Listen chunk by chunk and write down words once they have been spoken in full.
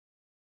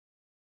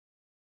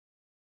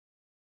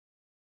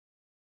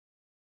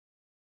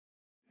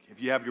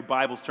If you have your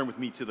Bibles, turn with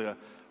me to the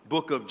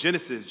book of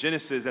Genesis.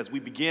 Genesis, as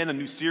we begin a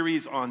new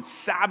series on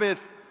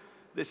Sabbath.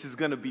 This is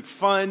going to be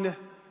fun,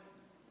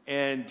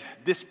 and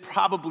this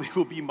probably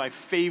will be my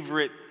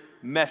favorite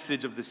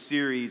message of the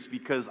series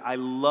because I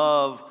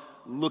love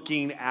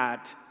looking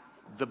at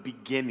the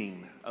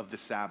beginning of the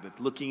Sabbath,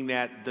 looking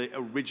at the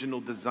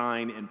original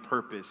design and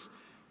purpose,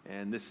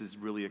 and this is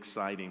really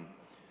exciting.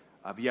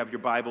 If you have your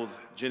Bibles,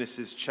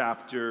 Genesis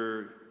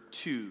chapter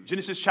 2.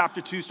 Genesis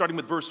chapter 2, starting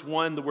with verse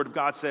 1, the Word of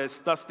God says,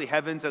 "Thus the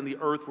heavens and the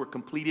earth were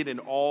completed in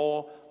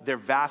all their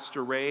vast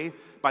array.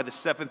 By the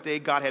seventh day,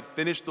 God had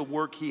finished the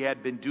work he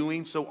had been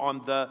doing. So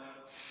on the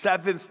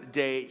seventh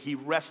day, he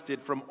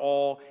rested from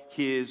all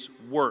his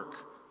work.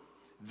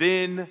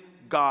 Then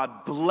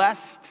God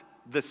blessed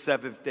the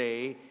seventh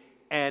day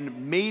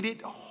and made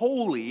it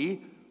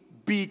holy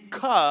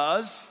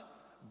because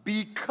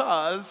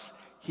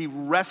he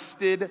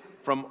rested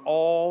from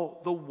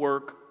all the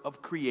work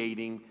of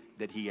creating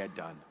that he had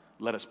done."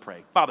 Let us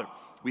pray. Father,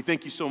 we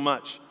thank you so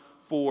much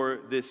for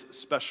this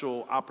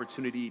special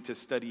opportunity to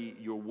study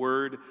your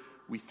word.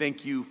 We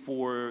thank you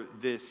for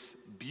this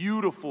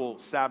beautiful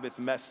Sabbath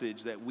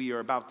message that we are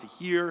about to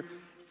hear,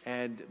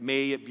 and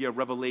may it be a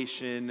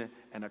revelation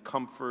and a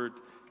comfort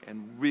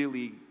and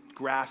really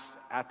grasp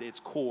at its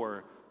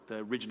core the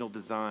original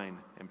design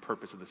and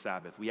purpose of the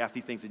Sabbath. We ask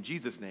these things in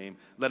Jesus' name.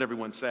 Let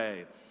everyone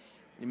say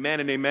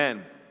amen and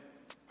amen.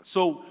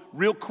 So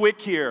real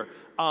quick here,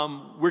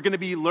 we're going to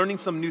be learning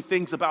some new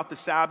things about the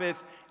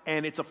Sabbath,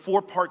 and it's a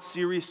 4-part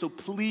series, so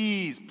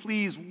please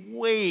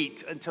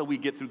wait until we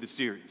get through the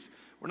series.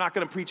 We're not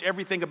going to preach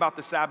everything about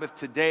the Sabbath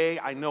today.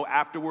 I know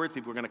afterwards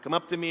people are going to come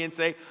up to me and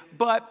say,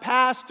 "But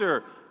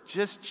Pastor,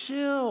 just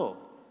chill.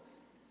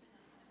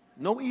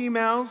 No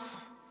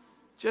emails.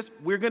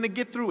 We're going to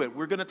get through it.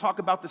 We're going to talk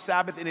about the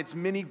Sabbath in its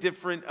many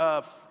different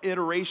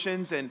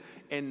iterations and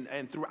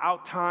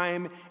throughout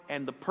time,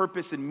 and the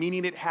purpose and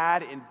meaning it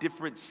had in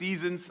different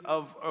seasons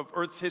of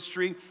Earth's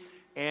history.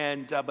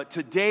 But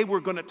today we're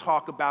going to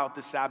talk about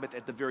the Sabbath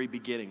at the very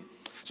beginning.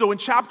 So in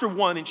chapter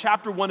 1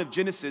 of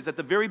Genesis, at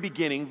the very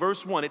beginning,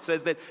 verse 1, it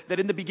says that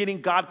in the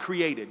beginning God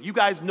created. You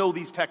guys know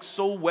these texts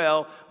so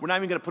well, we're not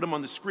even going to put them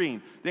on the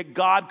screen. That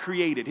God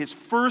created. His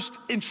first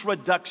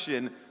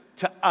introduction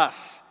to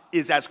us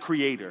is as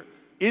creator.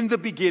 In the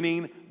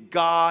beginning,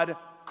 God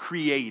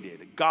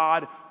created.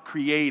 God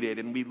created.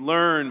 And we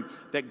learn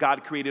that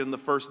God created on the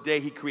first day.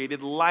 He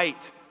created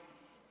light.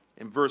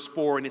 In verse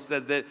 4, and it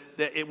says that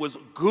it was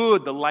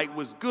good. The light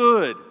was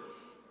good.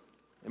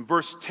 In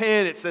verse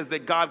 10, it says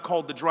that God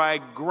called the dry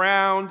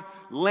ground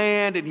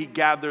land, and he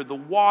gathered the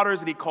waters,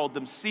 and he called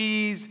them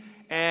seas,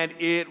 and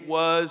it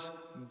was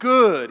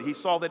good. He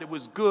saw that it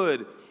was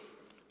good.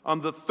 On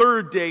the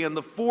third day and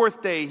the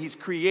fourth day, he's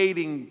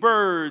creating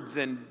birds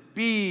and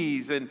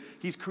bees, and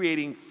he's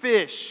creating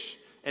fish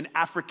and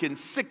African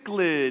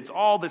cichlids,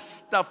 all the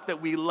stuff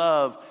that we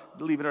love.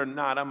 Believe it or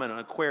not, I'm an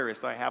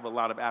aquarist. I have a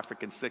lot of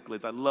African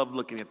cichlids. I love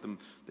looking at them.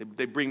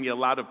 They bring me a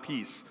lot of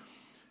peace.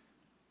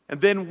 And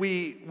then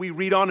we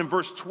read on in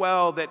verse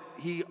 12 that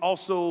he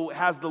also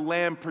has the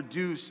land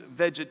produce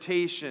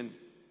vegetation.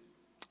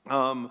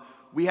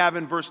 We have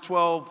in verse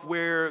 12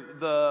 where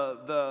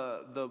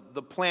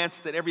the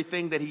plants, that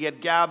everything that he had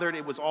gathered,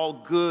 it was all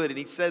good, and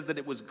he says that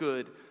it was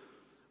good.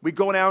 We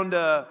go down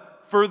to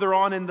further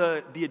on in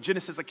the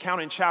Genesis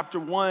account in chapter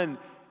 1,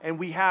 and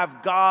we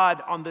have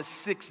God on the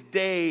 6th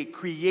day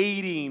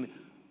creating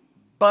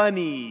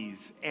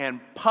bunnies and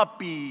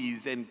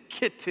puppies and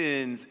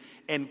kittens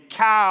and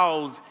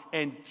cows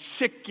and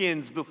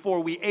chickens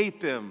before we ate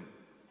them.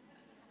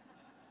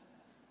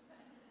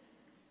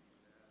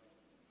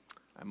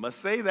 I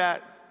must say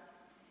that.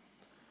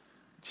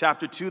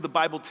 Chapter 2, the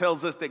Bible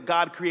tells us that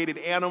God created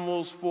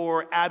animals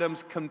for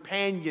Adam's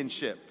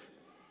companionship,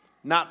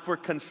 not for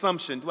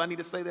consumption. Do I need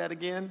to say that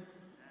again?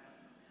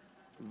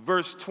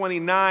 Verse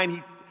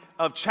 29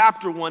 of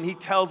chapter 1, he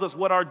tells us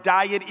what our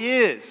diet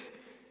is.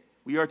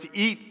 We are to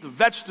eat the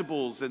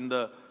vegetables and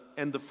the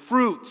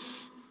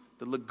fruits,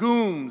 the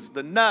legumes,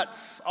 the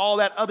nuts, all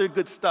that other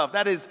good stuff.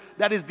 That is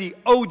the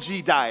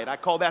OG diet. I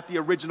call that the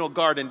original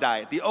garden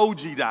diet, the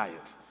OG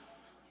diet.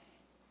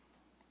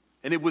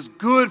 And it was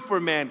good for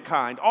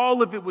mankind.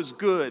 All of it was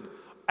good.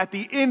 At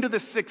the end of the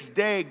 6th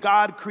day,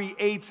 God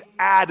creates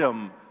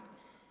Adam.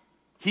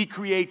 He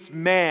creates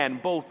man,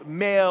 both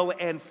male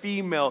and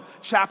female.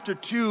 Chapter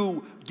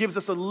 2 gives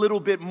us a little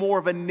bit more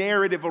of a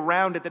narrative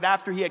around it, that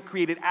after he had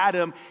created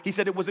Adam, he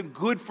said it wasn't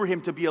good for him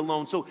to be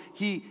alone. So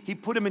he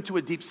put him into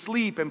a deep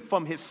sleep, and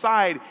from his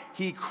side,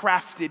 he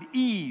crafted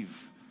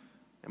Eve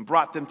and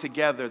brought them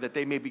together that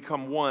they may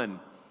become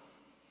one.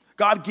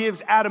 God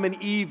gives Adam and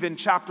Eve in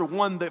chapter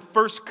 1 the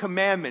first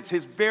commandments,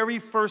 his very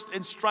first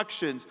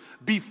instructions: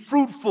 be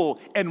fruitful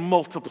and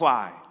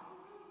multiply.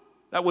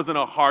 That wasn't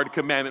a hard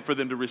commandment for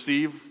them to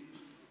receive.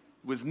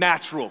 It was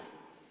natural.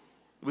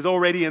 It was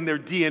already in their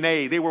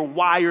DNA. They were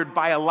wired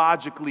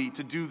biologically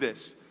to do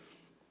this.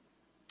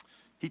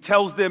 He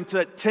tells them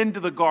to tend to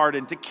the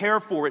garden, to care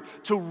for it,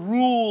 to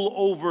rule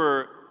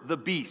over the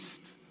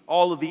beast,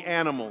 all of the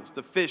animals,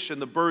 the fish and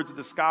the birds of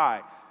the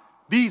sky.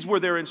 These were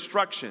their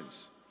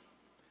instructions.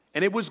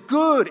 And it was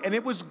good, and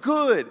it was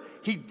good.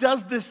 He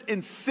does this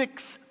in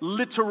 6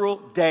 literal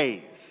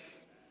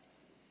days.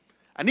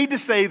 I need to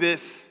say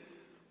this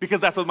because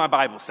that's what my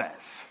Bible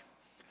says.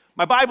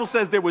 My Bible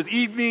says there was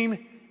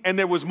evening and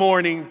there was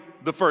morning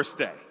the first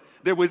day.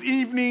 There was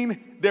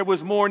evening, there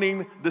was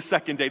morning the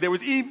second day. There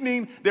was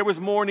evening, there was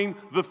morning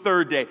the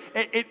third day.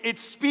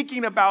 It's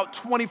speaking about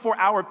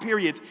 24-hour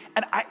periods.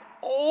 And I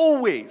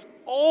always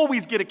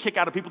get a kick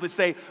out of people that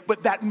say,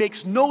 but that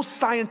makes no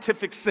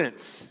scientific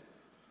sense.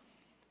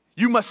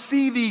 You must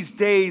see these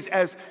days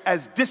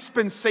as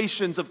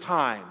dispensations of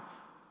time.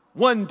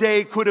 One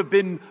day could have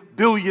been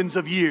billions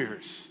of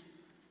years.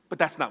 But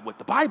that's not what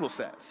the Bible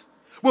says.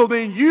 Well,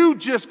 then you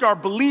just are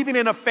believing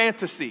in a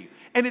fantasy.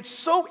 And it's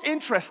so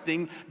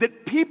interesting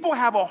that people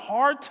have a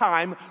hard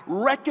time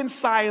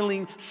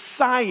reconciling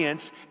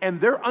science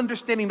and their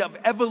understanding of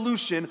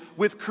evolution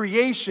with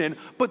creation,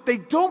 but they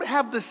don't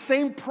have the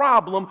same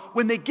problem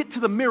when they get to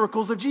the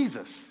miracles of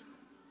Jesus.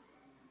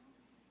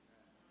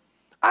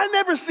 I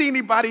never see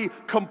anybody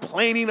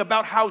complaining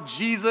about how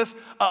Jesus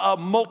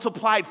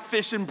multiplied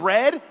fish and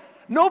bread.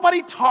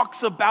 Nobody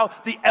talks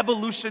about the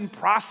evolution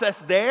process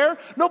there.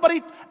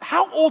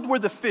 How old were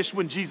the fish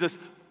when Jesus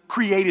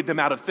created them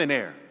out of thin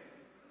air?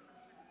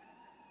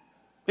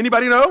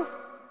 Anybody know?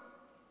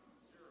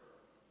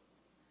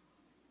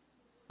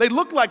 They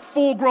looked like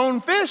full-grown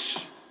fish.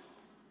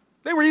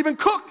 They were even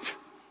cooked.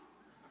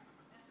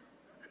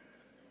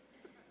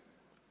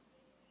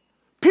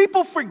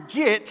 People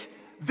forget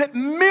that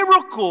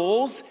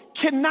miracles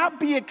cannot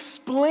be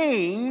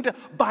explained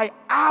by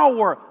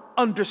our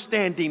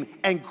understanding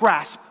and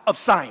grasp of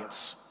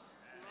science.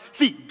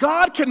 See,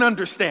 God can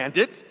understand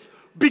it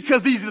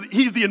because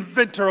he's the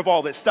inventor of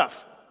all this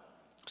stuff.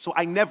 So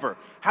I never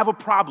have a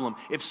problem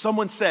if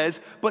someone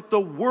says, but the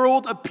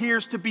world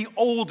appears to be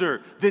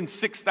older than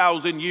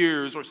 6,000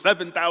 years or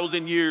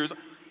 7,000 years.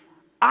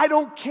 I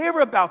don't care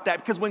about that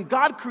because when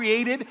God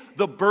created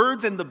the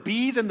birds and the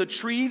bees and the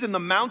trees and the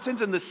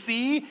mountains and the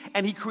sea,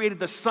 and he created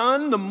the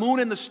sun, the moon,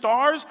 and the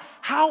stars,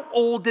 how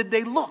old did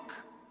they look?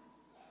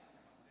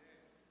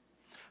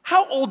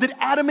 How old did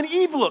Adam and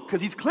Eve look?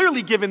 Because he's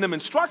clearly giving them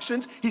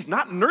instructions. He's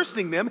not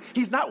nursing them.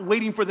 He's not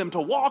waiting for them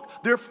to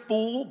walk. They're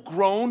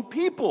full-grown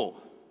people.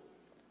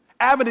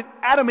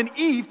 Adam and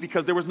Eve,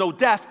 because there was no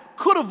death,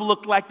 could have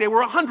looked like they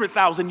were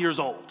 100,000 years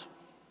old.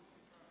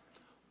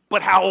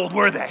 But how old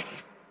were they?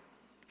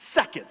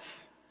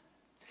 Seconds.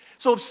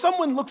 So if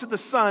someone looks at the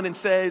sun and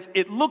says,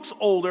 it looks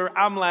older,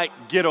 I'm like,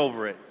 get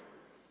over it.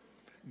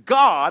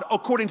 God,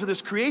 according to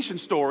this creation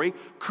story,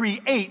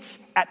 creates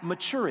at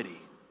maturity.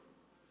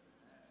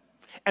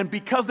 And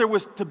because there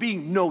was to be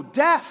no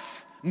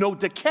death, no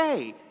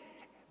decay,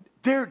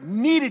 there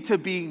needed to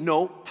be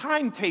no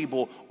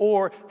timetable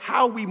or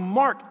how we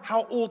mark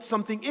how old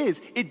something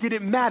is. It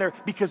didn't matter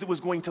because it was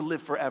going to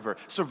live forever,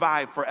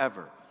 survive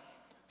forever.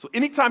 So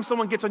anytime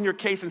someone gets on your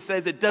case and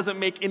says it doesn't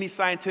make any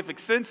scientific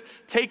sense,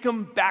 take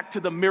them back to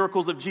the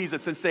miracles of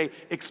Jesus and say,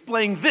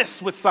 explain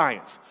this with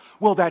science.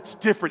 Well, that's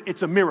different.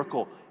 It's a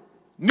miracle.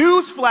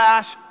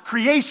 Newsflash,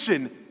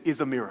 creation is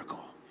a miracle.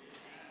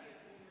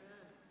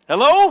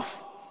 Hello?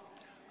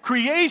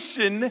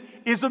 Creation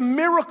is a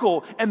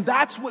miracle, and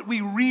that's what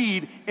we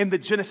read in the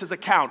Genesis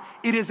account.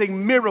 It is a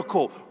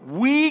miracle.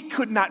 We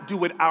could not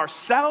do it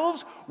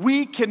ourselves.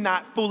 We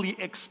cannot fully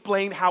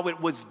explain how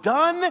it was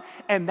done,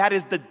 and that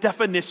is the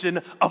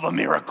definition of a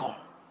miracle.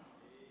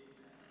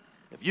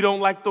 If you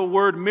don't like the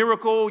word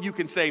miracle, you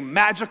can say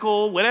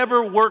magical,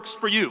 whatever works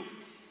for you.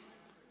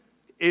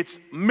 It's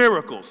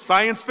miracle,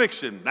 science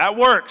fiction, that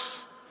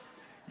works.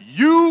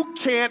 You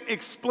can't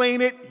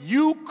explain it.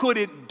 You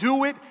couldn't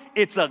do it.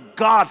 It's a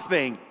God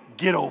thing.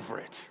 Get over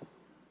it.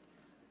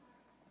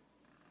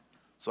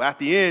 So at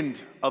the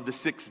end of the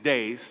 6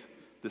 days,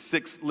 the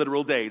 6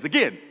 literal days,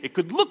 again, it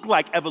could look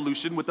like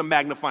evolution with a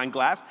magnifying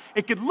glass.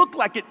 It could look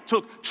like it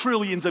took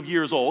trillions of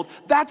years old.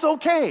 That's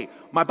okay.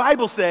 My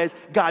Bible says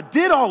God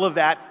did all of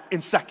that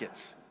in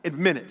seconds, in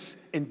minutes,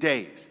 in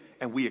days,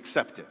 and we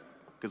accept it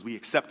because we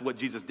accept what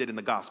Jesus did in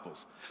the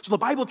Gospels. So the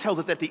Bible tells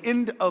us that at the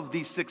end of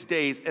these 6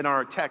 days in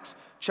our text,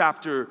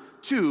 chapter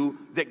 2,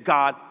 that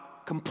God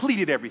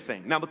completed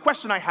everything. Now, the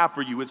question I have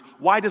for you is,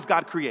 why does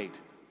God create?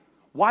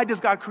 Why does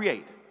God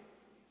create?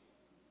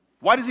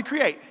 Why does he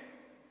create?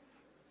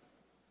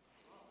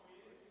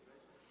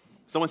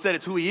 Someone said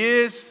it's who he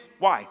is.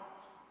 Why?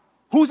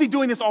 Who's he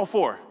doing this all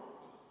for?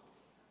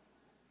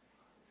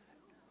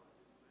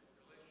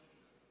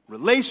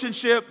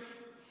 Relationship.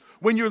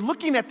 When you're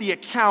looking at the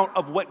account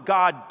of what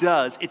God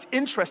does, it's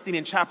interesting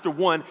in chapter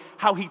 1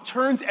 how he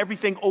turns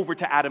everything over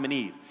to Adam and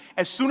Eve.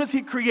 As soon as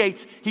he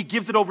creates, he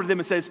gives it over to them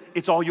and says,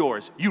 it's all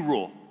yours. You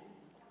rule.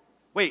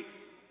 Wait,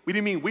 we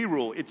didn't mean we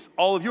rule. It's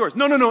all of yours.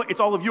 No, it's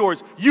all of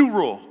yours. You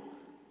rule.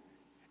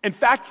 In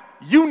fact,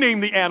 you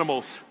name the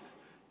animals.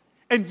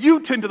 And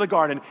you tend to the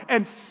garden.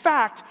 In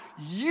fact,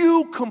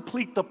 you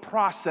complete the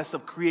process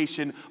of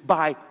creation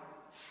by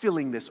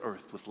filling this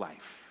earth with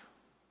life.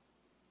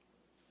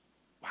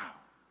 Wow.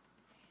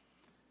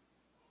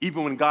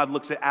 Even when God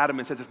looks at Adam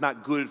and says it's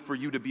not good for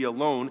you to be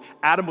alone,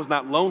 Adam was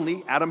not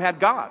lonely. Adam had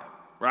God,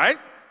 right?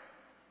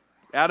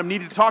 Adam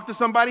needed to talk to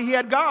somebody. He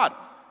had God.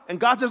 And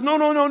God says, no,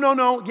 no, no, no,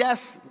 no.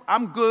 Yes,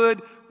 I'm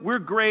good. We're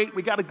great.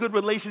 We got a good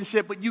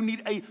relationship, but you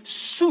need a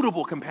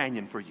suitable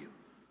companion for you.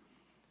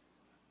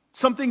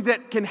 Something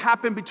that can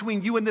happen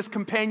between you and this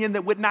companion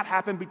that would not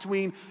happen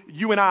between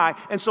you and I.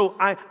 And so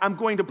I'm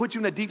going to put you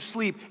in a deep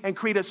sleep and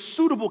create a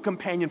suitable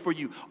companion for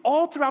you.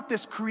 All throughout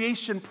this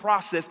creation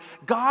process,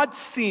 God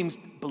seems,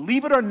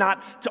 believe it or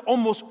not, to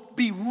almost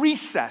be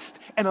recessed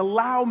and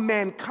allow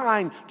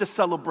mankind to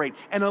celebrate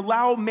and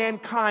allow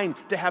mankind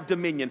to have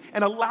dominion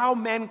and allow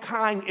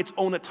mankind its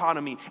own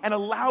autonomy and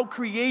allow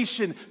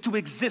creation to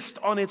exist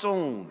on its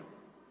own.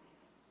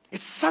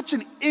 It's such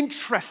an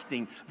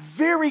interesting,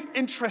 very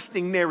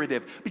interesting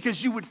narrative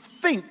because you would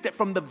think that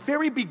from the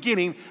very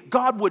beginning,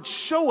 God would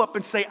show up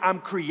and say, I'm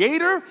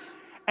creator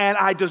and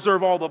I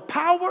deserve all the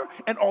power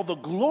and all the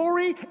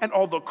glory and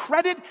all the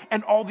credit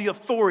and all the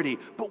authority.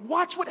 But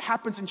watch what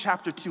happens in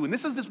chapter 2. And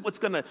this is what's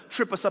going to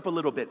trip us up a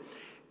little bit.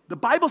 The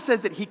Bible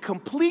says that he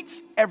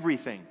completes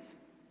everything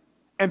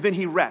and then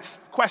he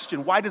rests.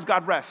 Question, why does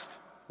God rest?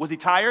 Was he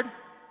tired?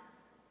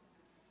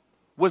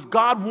 Was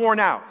God worn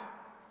out?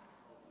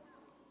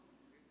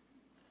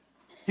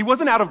 He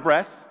wasn't out of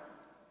breath.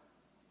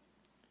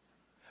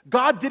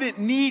 God didn't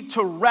need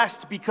to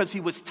rest because he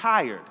was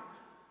tired.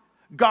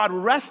 God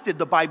rested,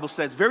 the Bible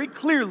says very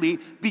clearly,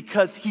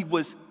 because he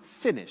was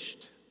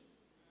finished.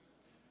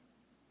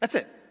 That's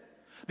it.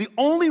 The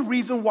only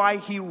reason why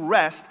he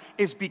rests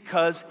is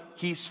because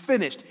he's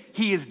finished.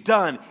 He is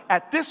done.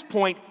 At this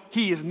point,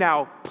 he is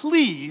now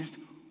pleased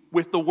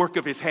with the work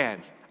of his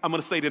hands. I'm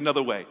going to say it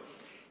another way.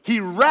 He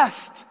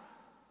rests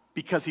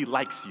because he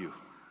likes you.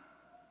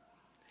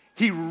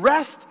 He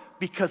rests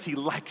because he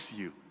likes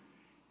you.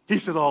 He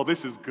says, oh,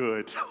 this is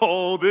good.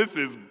 Oh, this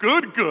is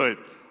good, good.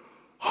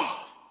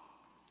 Oh,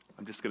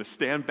 I'm just going to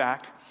stand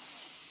back,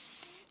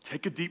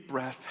 take a deep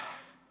breath.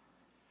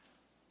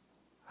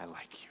 I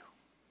like you.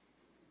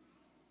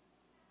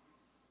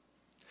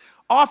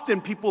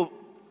 Often people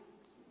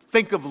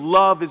think of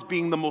love as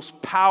being the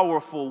most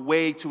powerful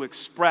way to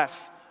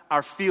express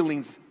our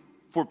feelings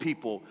for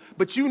people.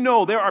 But you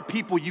know there are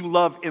people you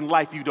love in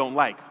life you don't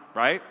like,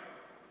 right?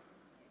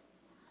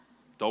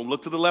 Don't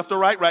look to the left or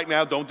right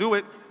now. Don't do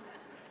it.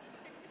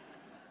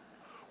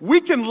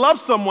 We can love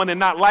someone and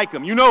not like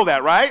them. You know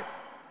that, right?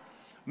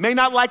 May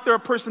not like their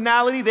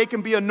personality. They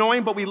can be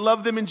annoying, but we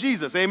love them in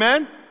Jesus.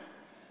 Amen?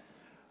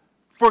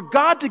 For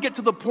God to get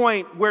to the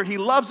point where he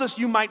loves us,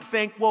 you might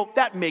think, well,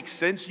 that makes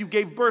sense. You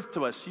gave birth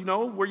to us. You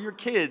know, we're your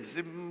kids.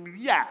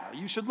 Yeah,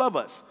 you should love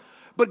us.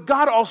 But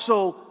God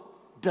also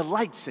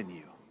delights in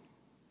you.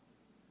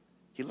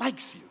 He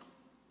likes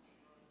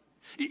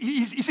you.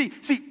 You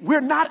see,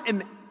 we're not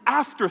an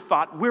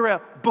afterthought, we're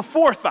a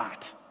before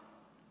thought.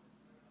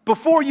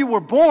 Before you were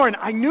born,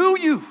 I knew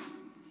you.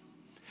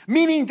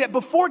 Meaning that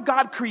before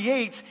God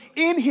creates,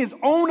 in his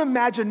own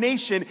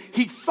imagination,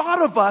 he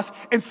thought of us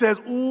and says,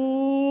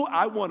 ooh,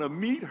 I want to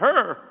meet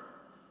her.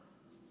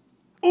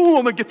 Ooh,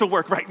 I'm going to get to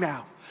work right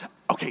now.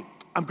 Okay,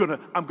 I'm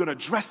gonna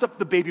dress up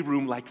the baby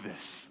room like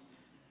this.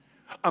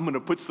 I'm going to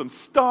put some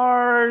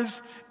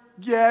stars.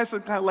 Yes,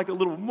 and kind of like a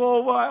little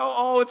mobile.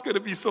 Oh, it's going to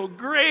be so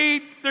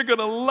great. They're going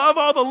to love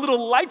all the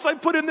little lights I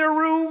put in their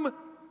room.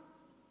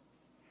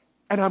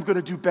 And I'm going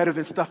to do better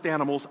than stuffed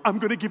animals. I'm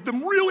going to give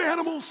them real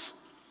animals.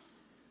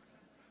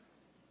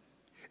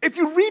 If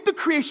you read the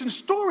creation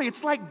story,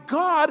 it's like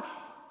God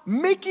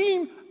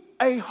making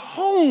a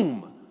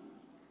home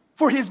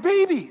for his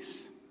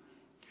babies.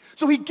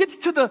 So he gets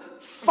to the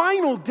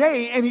final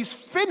day and he's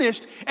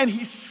finished and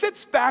he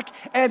sits back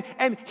and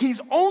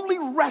he's only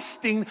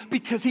resting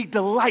because he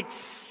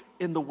delights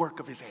in the work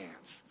of his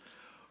hands.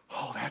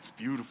 Oh, that's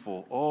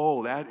beautiful.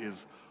 Oh, that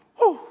is,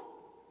 whew.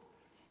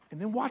 And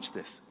then watch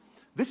this.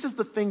 This is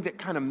the thing that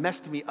kind of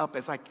messed me up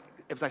as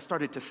I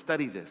started to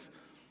study this.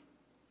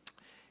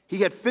 He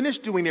had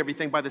finished doing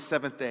everything by the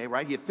seventh day,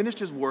 right? He had finished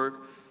his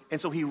work. And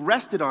so he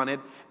rested on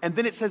it, and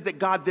then it says that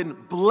God then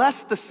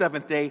blessed the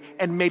seventh day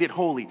and made it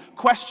holy.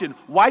 Question,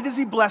 why does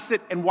he bless it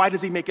and why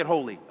does he make it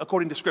holy,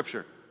 according to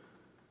Scripture?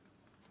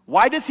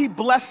 Why does he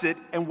bless it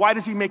and why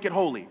does he make it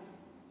holy?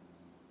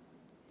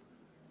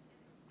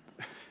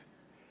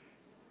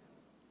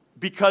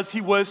 Because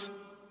he was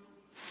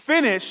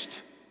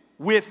finished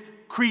with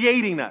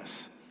creating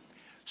us.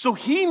 So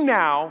he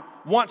now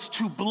wants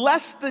to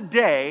bless the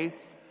day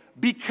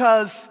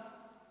because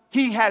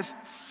he has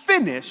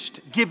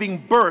finished giving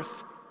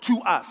birth to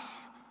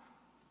us.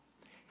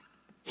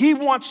 He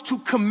wants to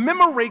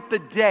commemorate the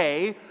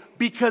day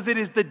because it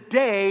is the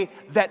day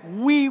that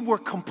we were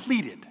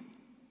completed.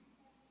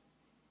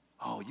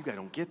 Oh, you guys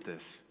don't get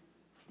this.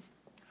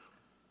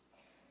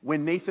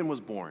 When Nathan was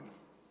born,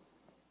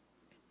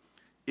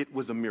 it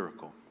was a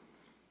miracle.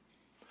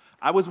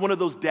 I was one of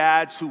those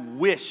dads who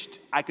wished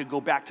I could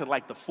go back to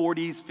like the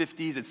 40s,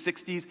 50s, and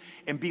 60s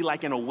and be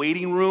like in a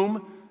waiting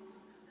room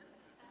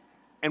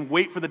and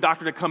wait for the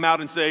doctor to come out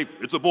and say,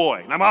 it's a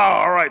boy. And I'm, oh,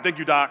 all right, thank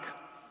you, doc.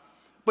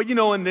 But you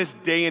know, in this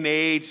day and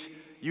age,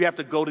 you have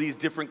to go to these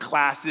different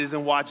classes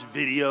and watch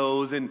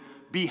videos and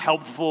be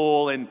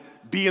helpful and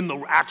be in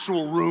the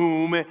actual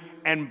room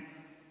and,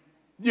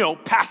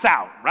 pass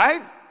out,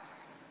 right?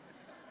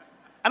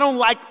 I don't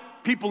like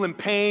people in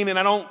pain, and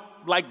I don't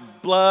like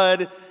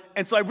blood,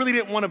 and so I really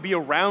didn't want to be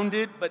around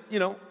it, but,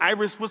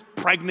 Iris was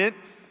pregnant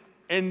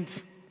and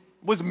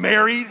was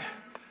married,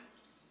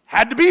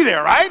 had to be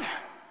there, right?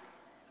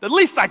 The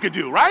least I could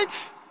do, right?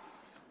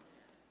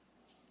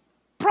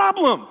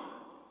 Problem.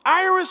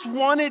 Iris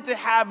wanted to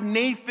have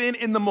Nathan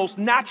in the most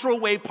natural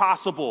way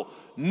possible.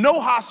 No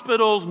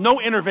hospitals, no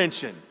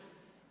intervention.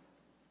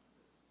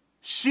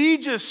 She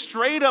just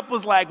straight up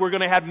was like, we're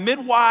going to have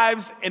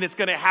midwives and it's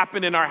going to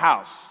happen in our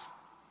house.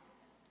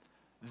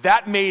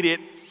 That made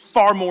it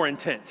far more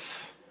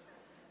intense.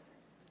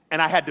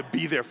 And I had to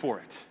be there for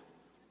it.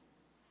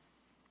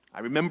 I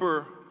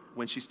remember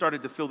when she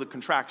started to feel the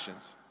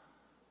contractions.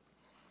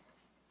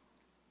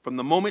 From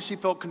the moment she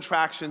felt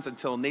contractions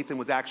until Nathan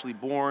was actually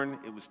born,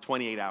 it was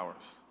 28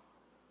 hours.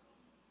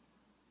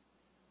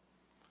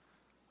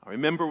 I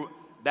remember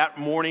that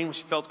morning when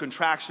she felt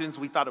contractions,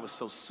 we thought it was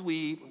so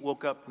sweet. We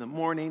woke up in the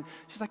morning.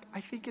 She's like, I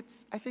think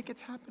it's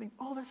happening.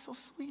 Oh, that's so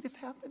sweet. It's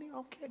happening.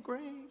 Okay,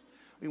 great.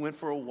 We went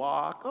for a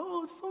walk.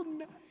 Oh, it's so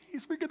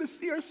nice. We're going to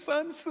see our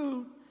son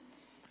soon.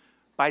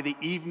 By the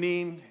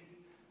evening,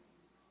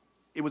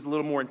 it was a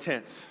little more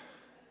intense.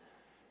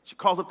 She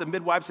calls up the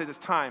midwife, says, it's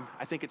time.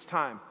 I think it's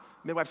time.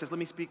 Midwife says, let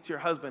me speak to your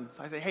husband.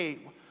 So I say, hey,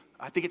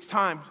 I think it's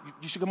time.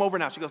 You should come over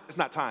now. She goes, it's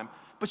not time.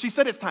 But she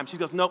said it's time. She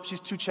goes, nope, she's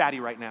too chatty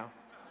right now.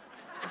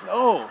 I said,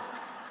 oh,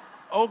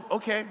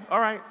 okay, all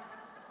right.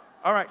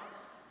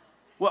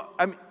 Well,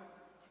 and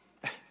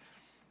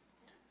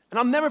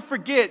I'll never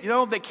forget,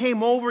 they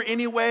came over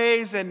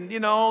anyways, and,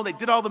 they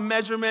did all the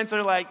measurements.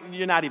 They're like,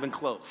 you're not even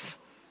close.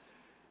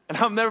 And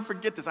I'll never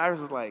forget this. Iris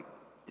was like,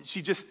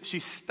 she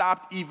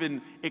stopped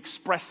even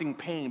expressing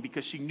pain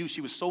because she knew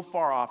she was so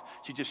far off,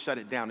 she just shut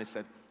it down and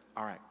said,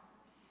 all right.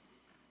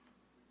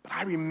 But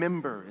I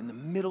remember in the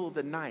middle of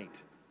the night,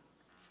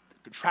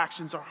 the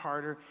contractions are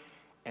harder,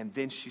 and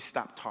then she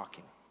stopped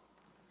talking.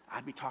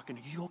 I'd be talking,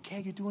 are you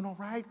okay? You doing all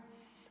right?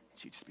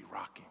 She'd just be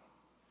rocking.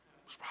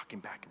 Just rocking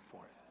back and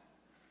forth.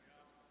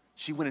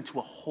 She went into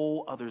a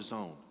whole other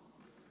zone.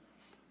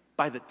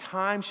 By the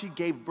time she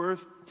gave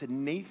birth to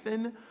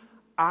Nathan,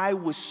 I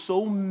was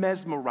so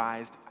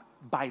mesmerized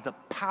by the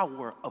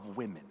power of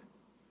women.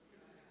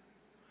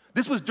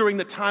 This was during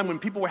the time when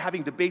people were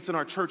having debates in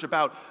our church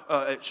about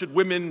should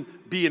women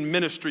be in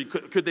ministry,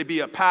 could they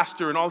be a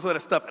pastor and all this other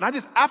stuff.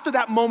 And after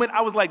that moment,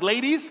 I was like,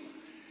 ladies,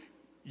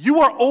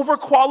 you are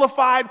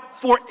overqualified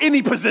for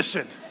any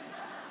position.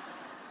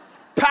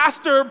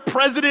 Pastor,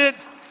 president,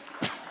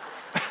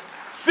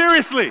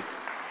 seriously.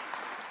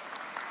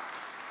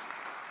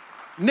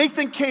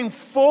 Nathan came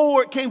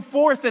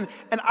forth, and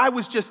I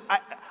was just,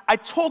 I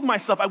told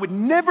myself I would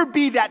never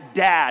be that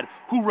dad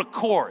who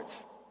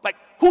records. Like,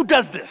 who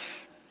does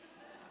this?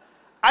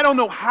 I don't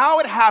know how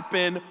it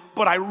happened,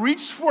 but I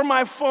reached for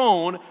my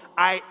phone,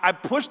 I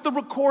pushed the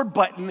record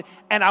button,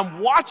 and I'm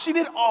watching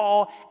it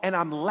all, and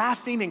I'm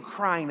laughing and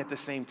crying at the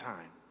same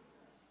time.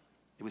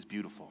 It was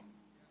beautiful.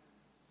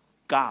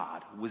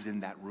 God was in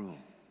that room.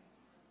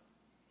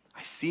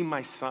 I see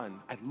my son.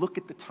 I look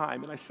at the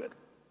time, and I said,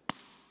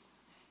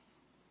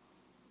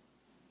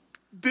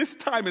 this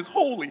time is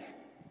holy.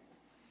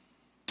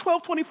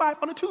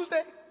 12:25 on a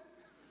Tuesday.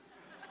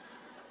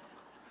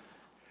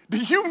 Do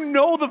you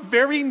know the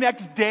very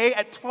next day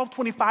at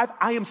 12:25,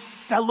 I am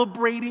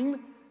celebrating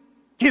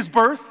his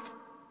birth?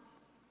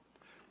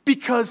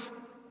 Because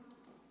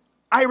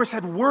Iris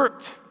had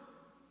worked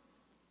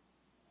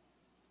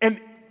and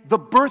the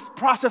birth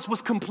process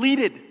was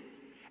completed.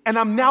 And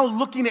I'm now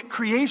looking at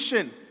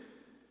creation.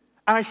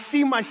 And I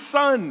see my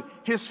son,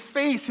 his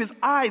face, his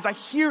eyes, I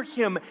hear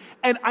him,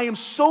 and I am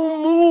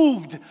so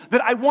moved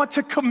that I want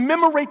to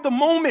commemorate the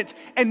moment.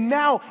 And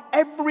now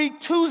every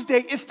Tuesday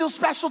is still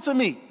special to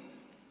me.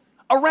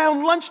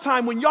 Around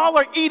lunchtime when y'all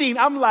are eating,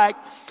 I'm like,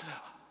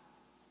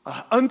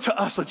 unto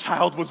us a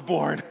child was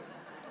born.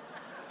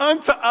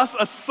 Unto us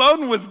a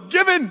son was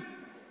given.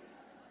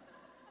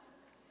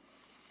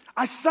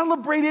 I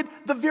celebrated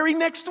the very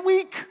next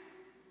week.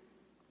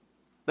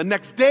 The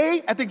next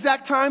day, at the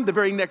exact time, the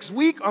very next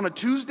week on a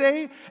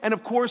Tuesday. And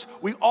of course,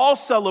 we all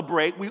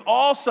celebrate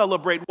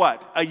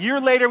what? A year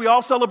later, we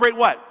all celebrate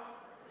what?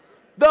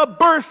 The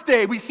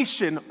birthday. We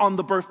see on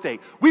the birthday.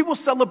 We will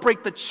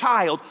celebrate the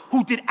child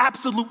who did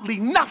absolutely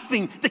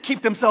nothing to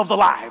keep themselves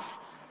alive.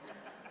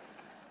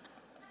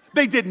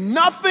 They did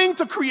nothing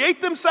to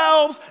create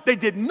themselves. They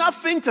did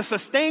nothing to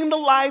sustain the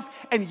life.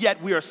 And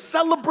yet we are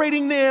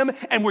celebrating them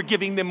and we're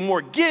giving them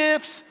more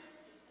gifts.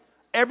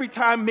 Every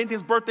time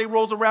Minton's birthday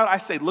rolls around, I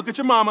say, look at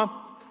your mama,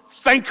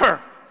 thank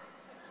her.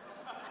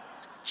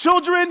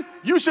 Children,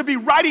 you should be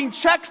writing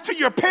checks to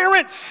your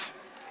parents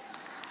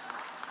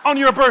on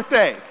your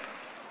birthday.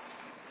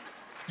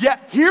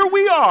 Yet here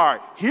we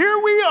are,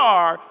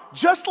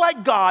 just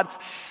like God,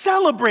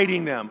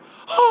 celebrating them.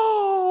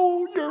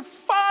 Oh, you're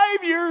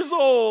 5 years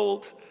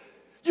old.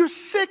 You're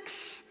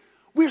 6.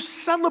 We're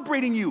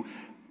celebrating you.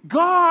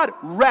 God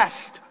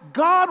rest.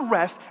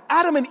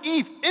 Adam and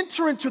Eve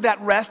enter into that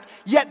rest,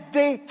 yet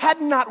they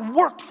had not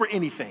worked for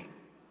anything.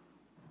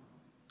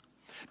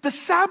 The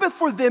Sabbath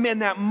for them in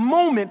that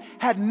moment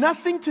had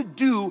nothing to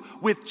do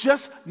with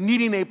just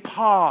needing a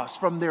pause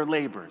from their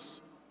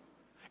labors.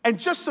 And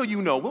just so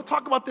you know, we'll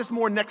talk about this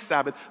more next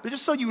Sabbath, but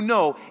just so you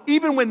know,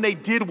 even when they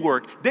did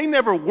work, they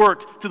never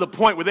worked to the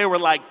point where they were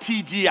like,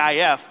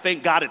 TGIF,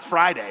 thank God it's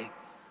Friday.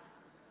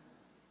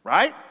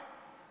 Right?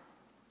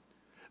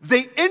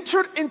 They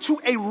entered into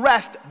a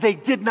rest they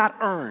did not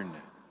earn.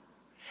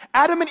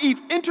 Adam and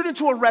Eve entered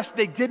into a rest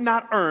they did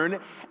not earn,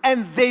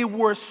 and they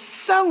were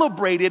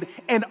celebrated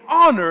and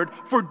honored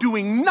for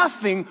doing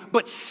nothing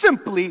but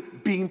simply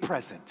being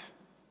present.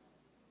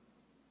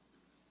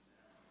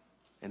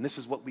 And this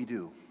is what we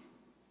do.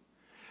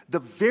 The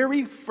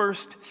very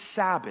first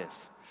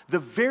Sabbath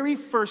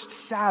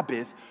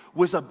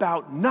was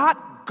about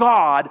not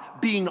God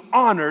being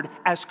honored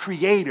as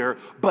creator,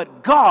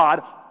 but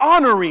God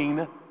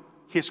honoring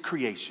his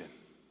creation.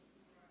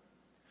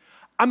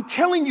 I'm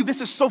telling you, this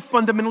is so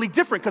fundamentally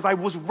different because I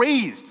was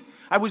raised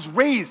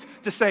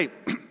to say,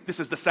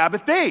 this is the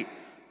Sabbath day.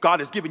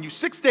 God has given you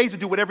 6 days to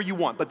do whatever you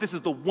want, but this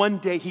is the one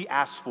day he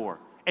asked for.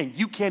 And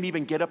you can't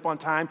even get up on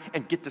time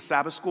and get to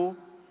Sabbath school?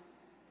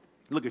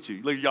 Look at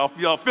you. Look, y'all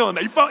feeling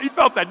that. You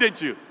felt that,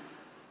 didn't you?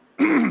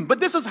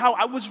 But this is how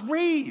I was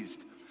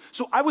raised.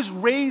 So I was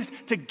raised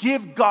to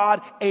give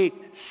God a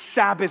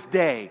Sabbath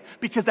day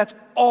because that's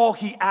all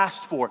he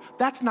asked for.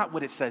 That's not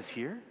what it says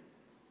here.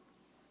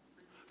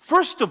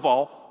 First of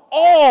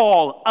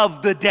all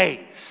of the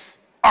days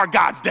are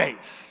God's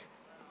days.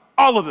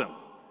 All of them.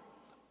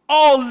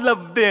 All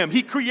of them.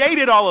 He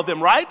created all of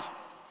them, right?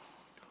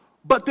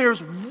 But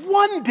there's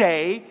one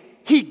day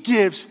he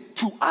gives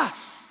to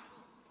us.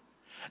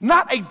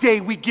 Not a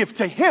day we give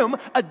to him,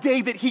 a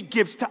day that he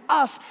gives to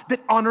us that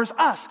honors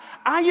us.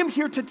 I am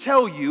here to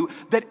tell you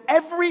that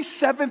every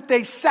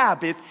seventh-day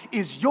Sabbath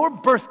is your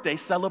birthday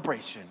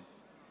celebration.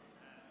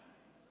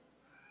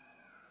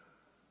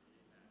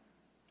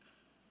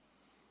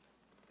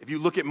 If you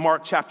look at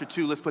Mark chapter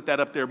 2, let's put that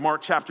up there,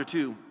 Mark chapter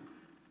 2.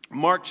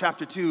 Mark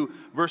chapter 2,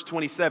 verse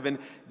 27,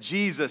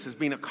 Jesus is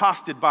being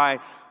accosted by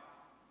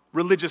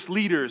religious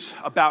leaders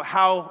about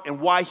how and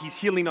why he's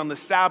healing on the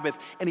Sabbath,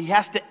 and he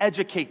has to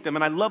educate them.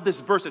 And I love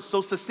this verse, it's so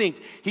succinct.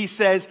 He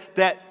says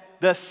that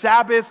the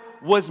Sabbath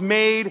was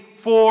made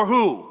for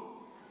who?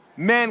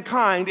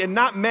 Mankind, and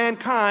not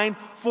mankind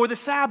for the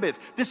Sabbath.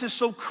 This is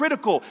so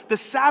critical. The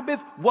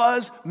Sabbath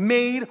was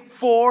made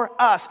for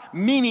us,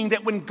 meaning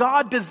that when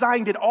God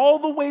designed it all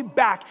the way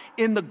back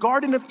in the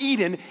Garden of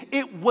Eden,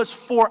 it was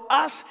for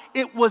us,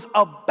 it was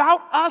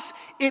about us,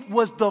 it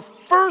was the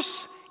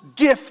first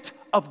gift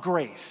of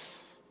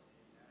grace.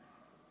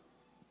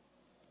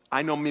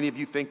 I know many of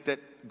you think that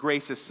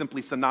grace is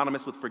simply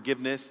synonymous with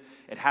forgiveness.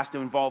 It has to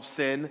involve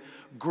sin.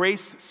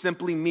 Grace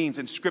simply means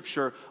in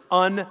Scripture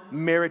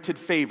unmerited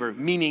favor,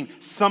 meaning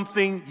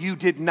something you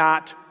did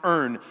not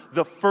earn.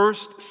 The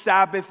first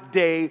Sabbath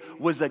day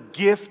was a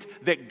gift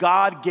that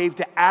God gave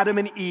to Adam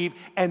and Eve,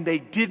 and they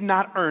did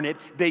not earn it.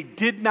 They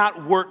did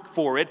not work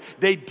for it.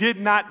 They did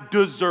not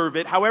deserve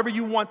it. However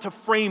you want to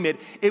frame it,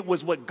 it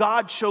was what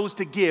God chose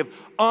to give,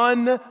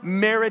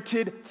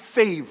 unmerited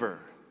favor.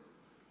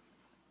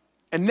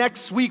 And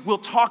next week, we'll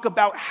talk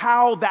about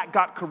how that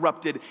got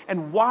corrupted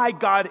and why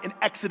God in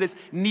Exodus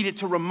needed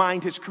to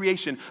remind his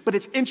creation. But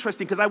it's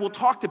interesting because I will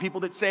talk to people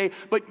that say,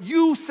 but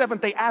you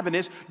Seventh-day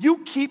Adventists, you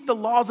keep the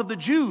laws of the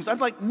Jews. I'm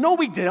like, no,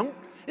 we don't.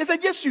 They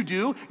said, yes, you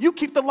do. You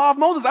keep the law of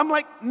Moses. I'm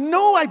like,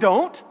 no, I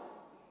don't.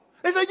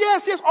 They said,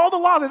 yes, all the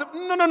laws. I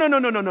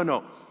said,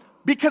 no.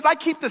 Because I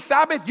keep the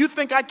Sabbath, you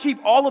think I keep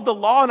all of the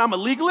law and I'm a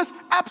legalist?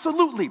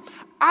 Absolutely.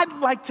 I'd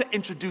like to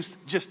introduce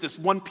just this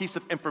one piece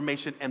of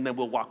information and then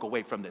we'll walk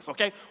away from this,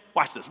 okay?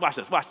 Watch this.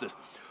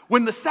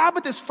 When the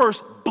Sabbath is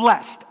first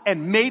blessed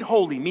and made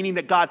holy, meaning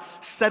that God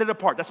set it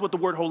apart, that's what the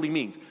word holy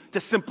means, to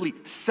simply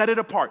set it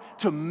apart,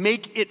 to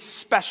make it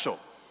special.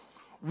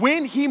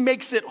 When he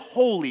makes it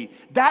holy,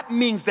 that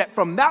means that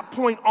from that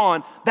point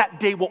on, that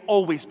day will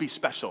always be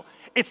special.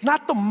 It's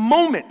not the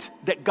moment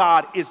that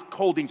God is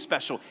holding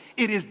special.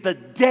 It is the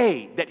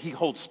day that he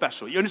holds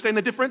special. You understand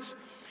the difference?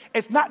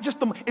 It's not just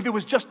if it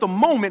was just the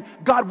moment,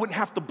 God wouldn't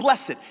have to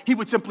bless it. He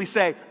would simply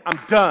say, I'm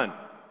done.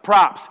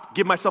 Props.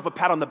 Give myself a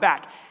pat on the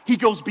back. He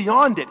goes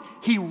beyond it.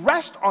 He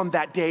rests on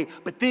that day,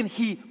 but then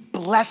he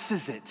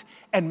blesses it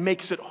and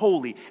makes it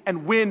holy.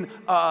 And when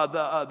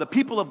the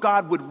people of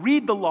God would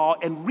read the law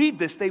and read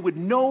this, they would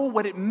know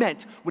what it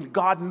meant when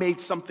God made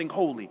something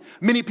holy.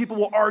 Many people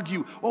will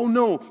argue, oh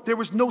no, there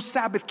was no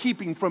Sabbath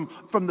keeping from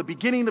the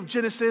beginning of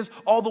Genesis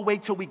all the way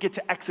till we get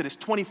to Exodus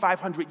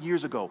 2,500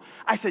 years ago.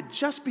 I said,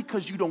 just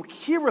because you don't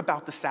hear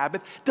about the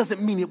Sabbath doesn't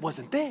mean it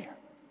wasn't there.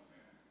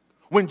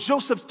 When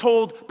Joseph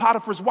told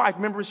Potiphar's wife,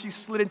 remember she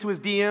slid into his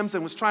DMs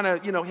and was trying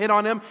to, hit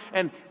on him,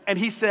 and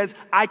he says,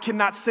 I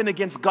cannot sin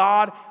against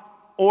God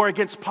or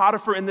against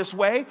Potiphar in this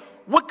way.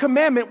 What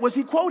commandment was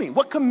he quoting?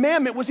 What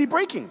commandment was he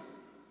breaking?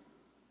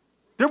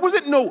 There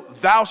wasn't no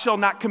thou shalt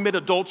not commit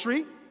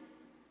adultery,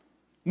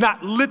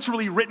 not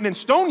literally written in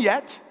stone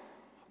yet,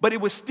 but it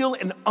was still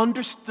an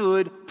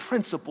understood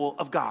principle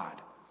of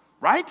God,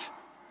 right?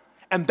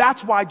 And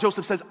that's why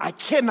Joseph says, I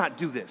cannot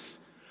do this.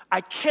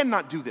 I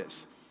cannot do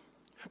this.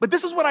 But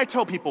this is what I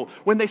tell people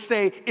when they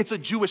say it's a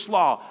Jewish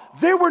law.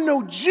 There were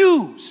no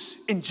Jews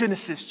in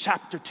Genesis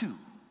chapter 2.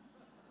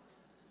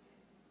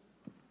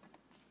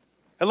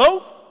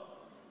 Hello?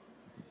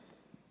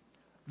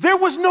 There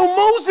was no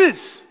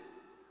Moses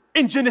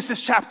in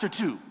Genesis chapter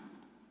 2.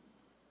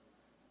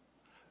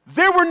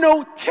 There were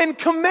no 10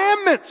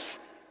 commandments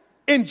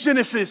in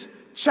Genesis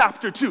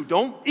chapter 2.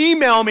 Don't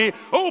email me,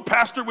 oh,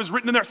 pastor, it was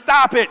written in there.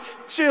 Stop it.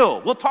 Chill.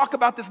 We'll talk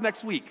about this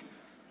next week.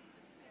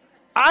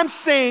 I'm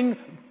saying,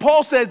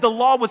 Paul says the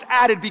law was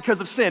added because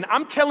of sin.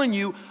 I'm telling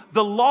you,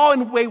 the law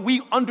and the way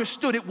we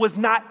understood it was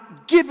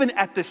not given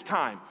at this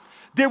time.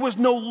 There was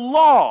no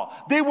law.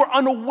 They were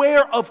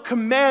unaware of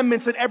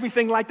commandments and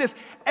everything like this.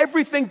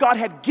 Everything God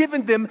had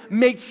given them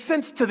made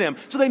sense to them.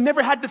 So they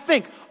never had to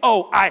think,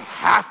 oh, I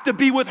have to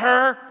be with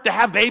her to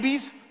have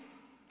babies.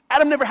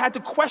 Adam never had to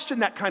question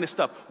that kind of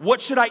stuff.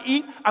 What should I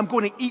eat? I'm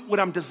going to eat what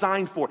I'm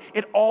designed for.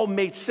 It all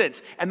made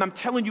sense. And I'm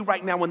telling you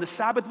right now, when the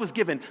Sabbath was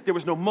given, there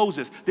was no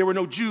Moses, there were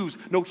no Jews,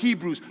 no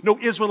Hebrews, no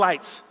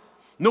Israelites,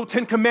 no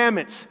 10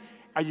 commandments.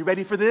 Are you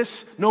ready for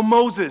this? No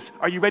Moses.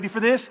 Are you ready for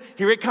this?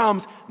 Here it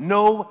comes.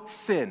 No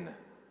sin.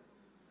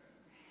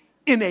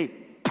 In a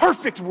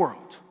perfect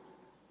world,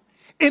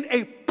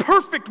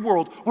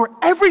 where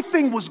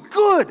everything was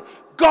good,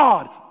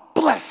 God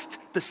blessed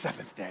the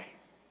seventh day.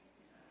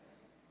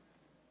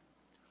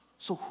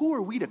 So who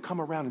are we to come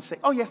around and say,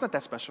 oh yeah, it's not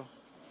that special?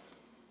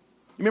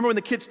 You remember when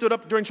the kids stood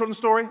up during Children's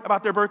Story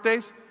about their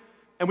birthdays?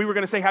 And we were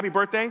going to say happy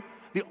birthday?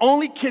 The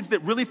only kids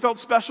that really felt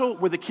special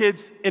were the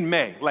kids in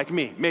May, like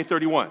me, May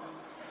 31.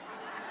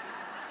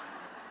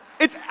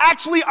 It's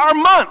actually our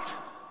month.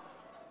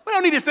 We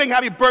don't need to sing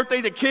happy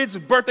birthday to kids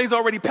whose birthdays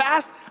already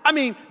passed. I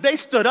mean, they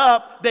stood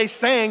up, they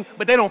sang,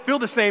 but they don't feel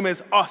the same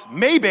as us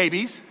May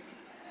babies.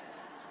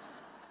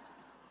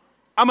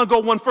 I'm going to go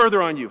one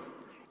further on you.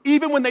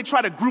 Even when they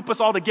try to group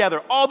us all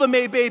together, all the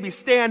May babies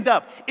stand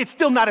up, it's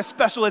still not as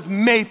special as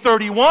May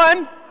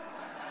 31,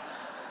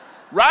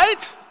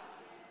 right?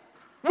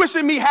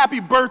 Wishing me happy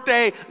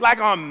birthday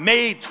like on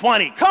May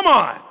 20. Come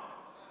on.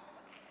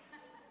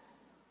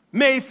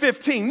 May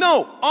 15.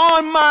 No,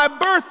 on my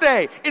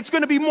birthday. It's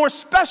going to be more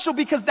special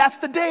because that's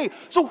the day.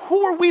 So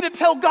who are we to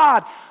tell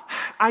God,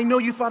 I know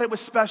you thought it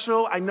was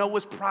special. I know it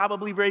was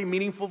probably very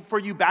meaningful for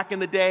you back in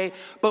the day,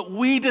 but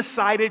we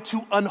decided to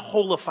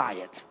unholify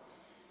it.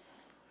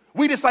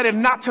 We decided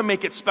not to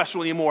make it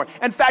special anymore.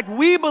 In fact,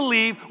 we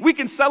believe we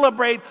can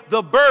celebrate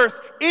the birth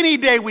any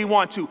day we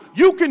want to.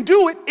 You can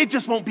do it, it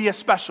just won't be as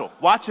special.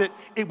 Watch it,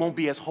 it won't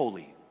be as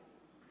holy.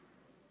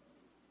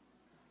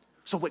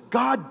 So what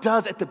God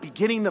does at the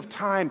beginning of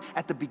time,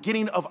 at the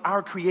beginning of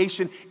our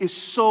creation, is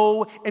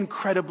so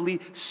incredibly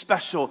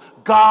special.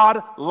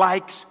 God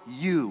likes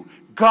you.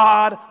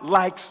 God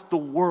likes the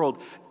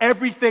world.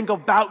 Everything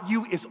about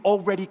you is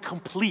already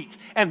complete,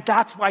 and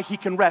that's why he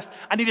can rest.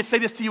 I need to say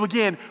this to you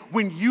again.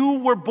 When you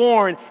were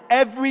born,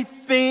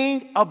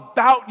 everything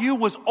about you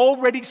was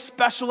already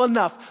special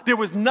enough. There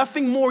was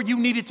nothing more you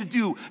needed to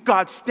do.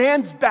 God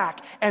stands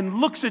back and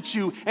looks at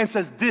you and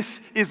says,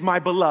 this is my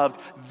beloved.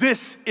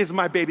 This is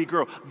my baby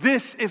girl.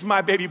 This is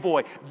my baby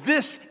boy.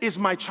 This is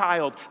my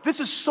child. This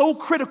is so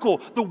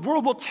critical. The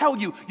world will tell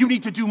you, you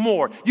need to do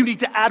more. You need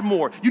to add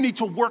more. You need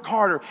to work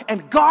harder.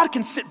 And God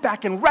can sit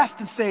back and rest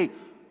and say,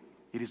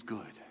 it is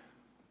good.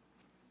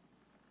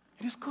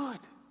 It is good.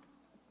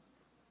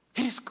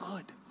 It is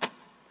good.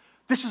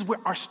 This is where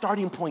our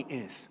starting point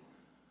is.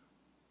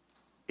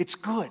 It's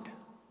good.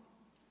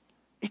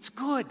 It's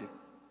good.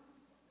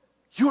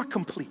 You're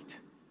complete.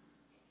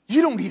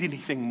 You don't need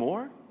anything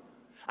more.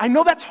 I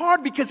know that's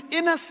hard because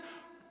in us,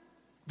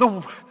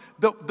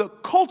 the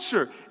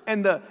culture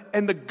and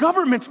the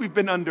governments we've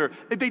been under,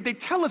 they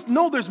tell us,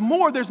 no, there's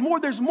more, there's more,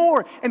 there's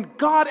more. And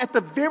God at the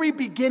very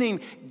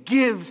beginning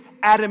gives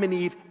Adam and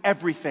Eve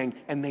everything,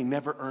 and they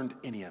never earned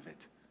any of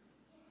it.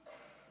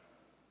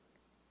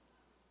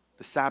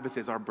 The Sabbath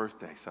is our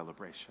birthday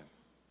celebration.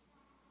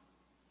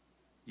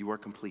 You are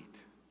complete.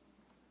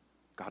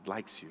 God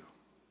likes you.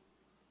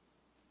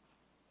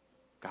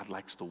 God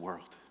likes the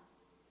world.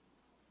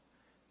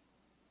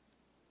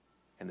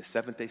 And the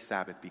seventh-day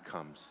Sabbath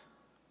becomes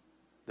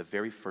the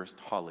very first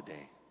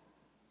holiday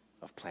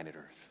of planet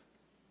Earth.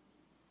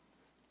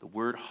 The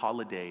word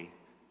holiday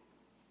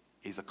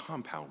is a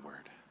compound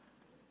word.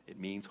 It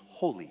means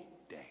holy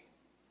day.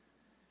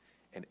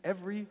 And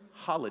every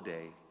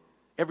holiday,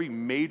 every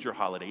major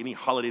holiday, any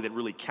holiday that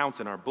really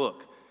counts in our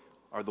book,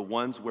 are the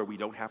ones where we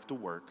don't have to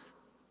work.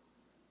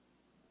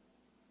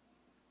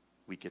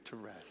 We get to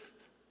rest.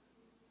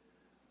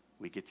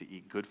 We get to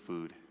eat good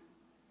food,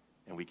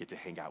 and we get to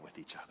hang out with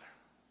each other.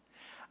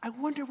 I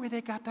wonder where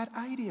they got that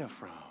idea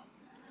from.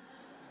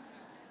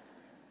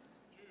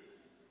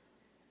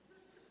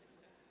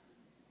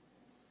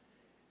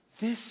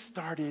 This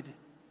started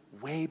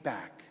way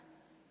back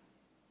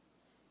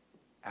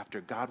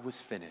after God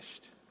was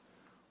finished,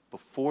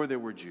 before there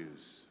were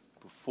Jews,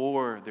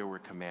 before there were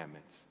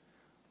commandments,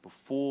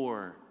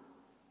 before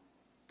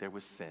there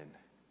was sin.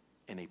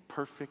 In a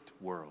perfect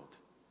world,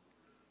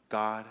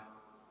 God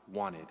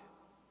wanted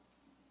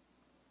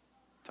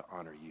to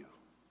honor you.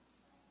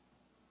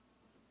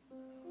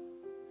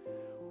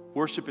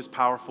 Worship is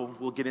powerful.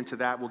 We'll get into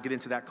that. We'll get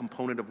into that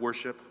component of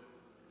worship.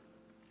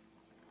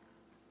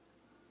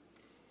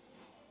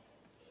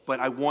 But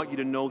I want you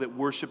to know that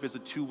worship is a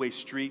two-way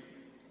street.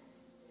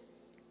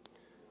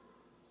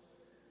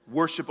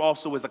 Worship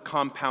also is a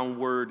compound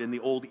word. In the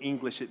Old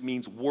English, it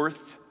means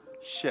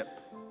worth-ship.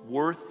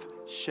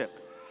 Worth-ship.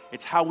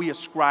 It's how we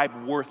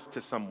ascribe worth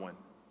to someone.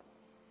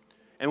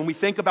 And when we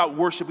think about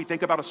worship, we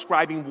think about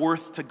ascribing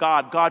worth to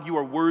God. God, you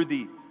are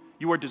worthy.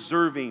 You are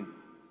deserving.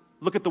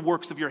 Look at the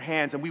works of your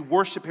hands, and we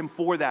worship him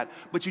for that.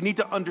 But you need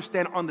to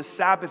understand, on the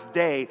Sabbath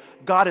day,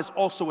 God is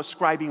also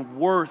ascribing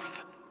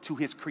worth to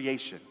his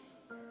creation.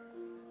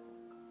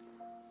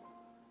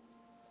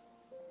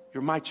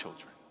 You're my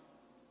children.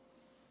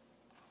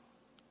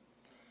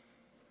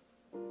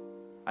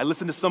 I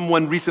listened to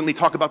someone recently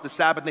talk about the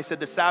Sabbath, and they said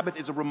the Sabbath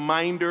is a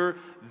reminder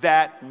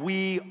that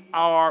we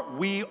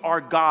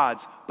are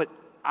God's. But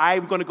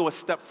I'm going to go a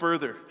step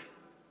further.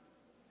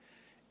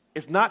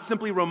 It's not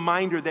simply a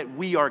reminder that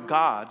we are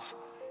God's.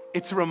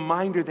 It's a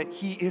reminder that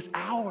he is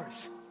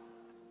ours.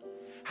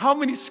 How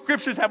many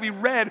scriptures have we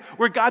read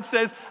where God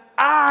says,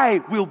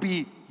 I will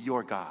be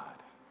your God?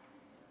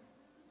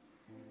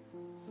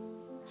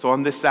 So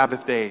on this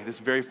Sabbath day, this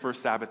very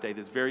first Sabbath day,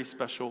 this very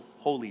special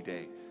holy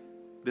day,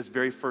 this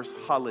very first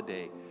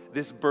holiday,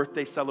 this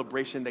birthday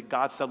celebration that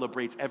God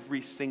celebrates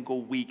every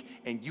single week,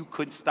 and you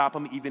couldn't stop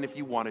him even if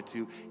you wanted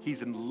to.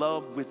 He's in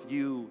love with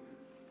you.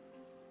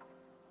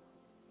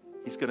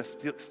 He's going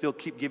to still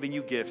keep giving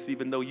you gifts,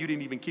 even though you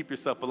didn't even keep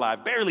yourself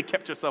alive, barely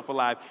kept yourself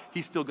alive.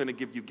 He's still going to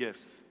give you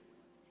gifts.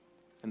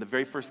 And the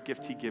very first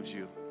gift he gives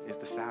you is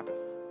the Sabbath.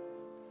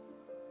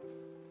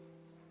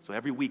 So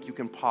every week you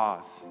can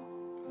pause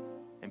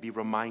and be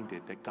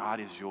reminded that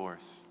God is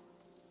yours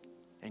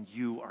and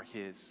you are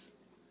his.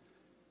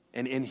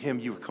 And in him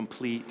you are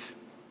complete,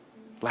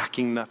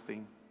 lacking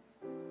nothing.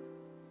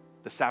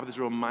 The Sabbath is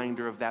a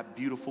reminder of that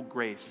beautiful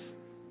grace,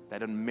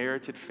 that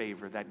unmerited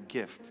favor, that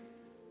gift.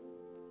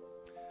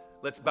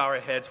 Let's bow our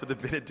heads for the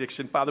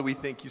benediction. Father, we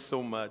thank you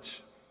so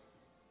much.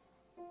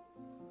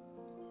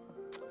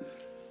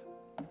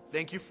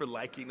 Thank you for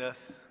liking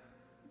us,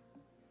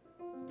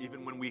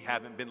 even when we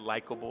haven't been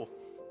likable.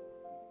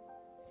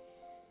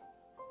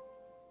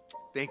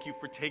 Thank you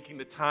for taking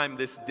the time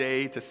this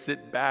day to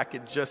sit back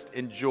and just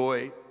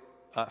enjoy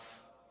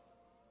us.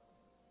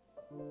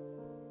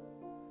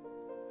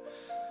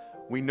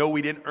 We know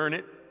we didn't earn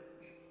it,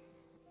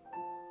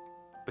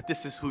 but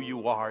this is who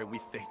you are, and we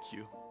thank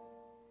you.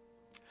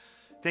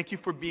 Thank you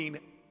for being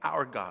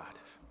our God,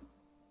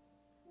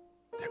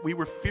 that we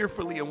were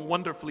fearfully and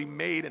wonderfully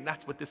made, and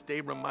that's what this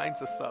day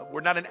reminds us of. We're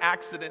not an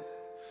accident.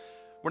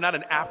 We're not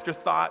an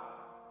afterthought.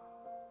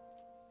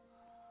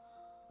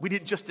 We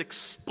didn't just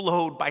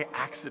explode by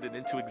accident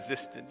into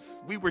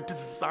existence. We were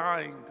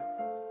designed.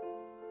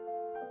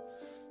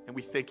 And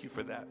we thank you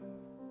for that.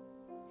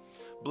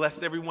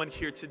 Bless everyone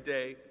here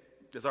today.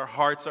 As our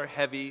hearts are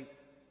heavy,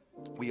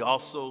 we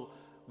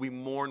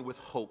mourn with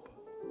hope,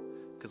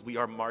 because we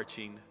are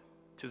marching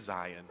to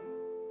Zion.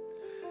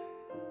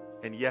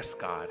 And yes,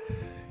 God,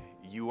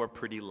 you are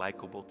pretty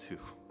likable too.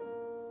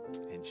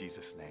 In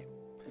Jesus' name,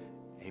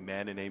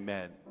 amen and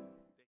amen.